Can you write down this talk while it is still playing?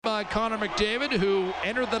by Connor McDavid, who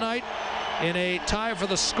entered the night in a tie for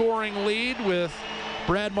the scoring lead with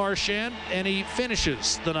Brad Marchand, and he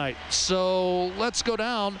finishes the night. So let's go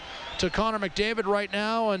down to Connor McDavid right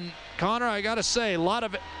now. And Connor, I got to say, a lot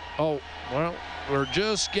of it. Oh, well, we're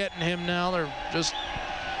just getting him now. They're just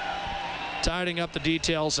tidying up the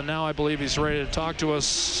details, and now I believe he's ready to talk to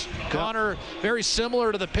us. Connor, very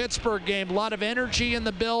similar to the Pittsburgh game, a lot of energy in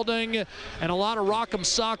the building and a lot of rock'em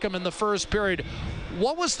sock'em in the first period.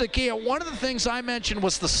 What was the key? One of the things I mentioned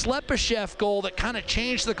was the Slepyshev goal that kind of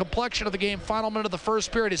changed the complexion of the game, final minute of the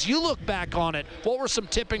first period. As you look back on it, what were some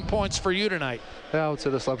tipping points for you tonight? Yeah, I would say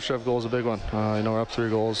the Slepyshev goal is a big one. We're up 3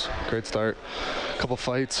 goals, great start, a couple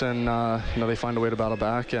fights, and they find a way to battle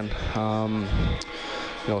back, and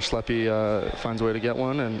Schleppy finds a way to get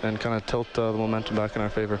one and kind of tilt the momentum back in our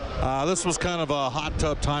favor. This was kind of a hot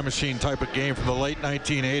tub time machine type of game from the late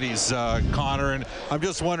 1980s, Connor, and I'm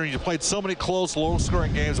just wondering, you played so many close,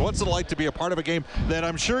 low-scoring games. What's it like to be a part of a game that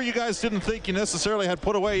I'm sure you guys didn't think you necessarily had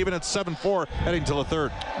put away, even at 7-4 heading to the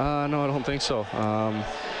third? No, I don't think so.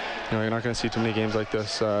 You're not going to see too many games like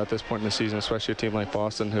this at this point in the season, especially a team like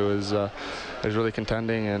Boston, who is really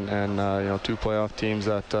contending, and 2 playoff teams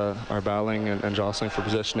that are battling and jostling for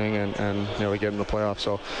positioning and get in the playoffs.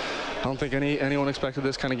 So I don't think anyone expected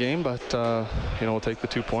this kind of game, but we'll take the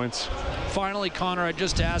 2 points. Finally, Connor, I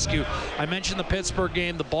just ask you, I mentioned the Pittsburgh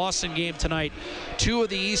game, the Boston game tonight, 2 of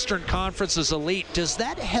the Eastern Conference's elite. Does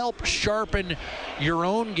that help sharpen your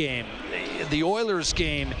own game, the Oilers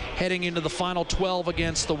game, heading into the final 12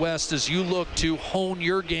 against the West, as you look to hone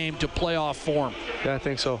your game to playoff form? Yeah, I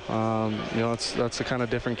think so. That's a kind of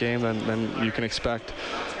different game than you can expect.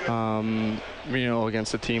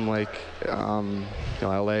 Against a team like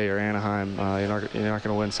LA or Anaheim, you're not going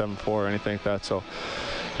to win 7-4 or anything like that. So,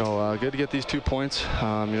 good to get these 2 points.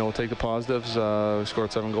 We'll take the positives. We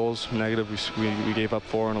scored 7 goals. Negative, we gave up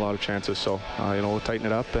 4 and a lot of chances. So, we'll tighten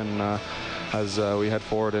it up and as we head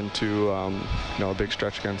forward into a big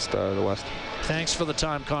stretch against the West. Thanks for the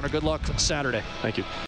time, Connor. Good luck Saturday. Thank you.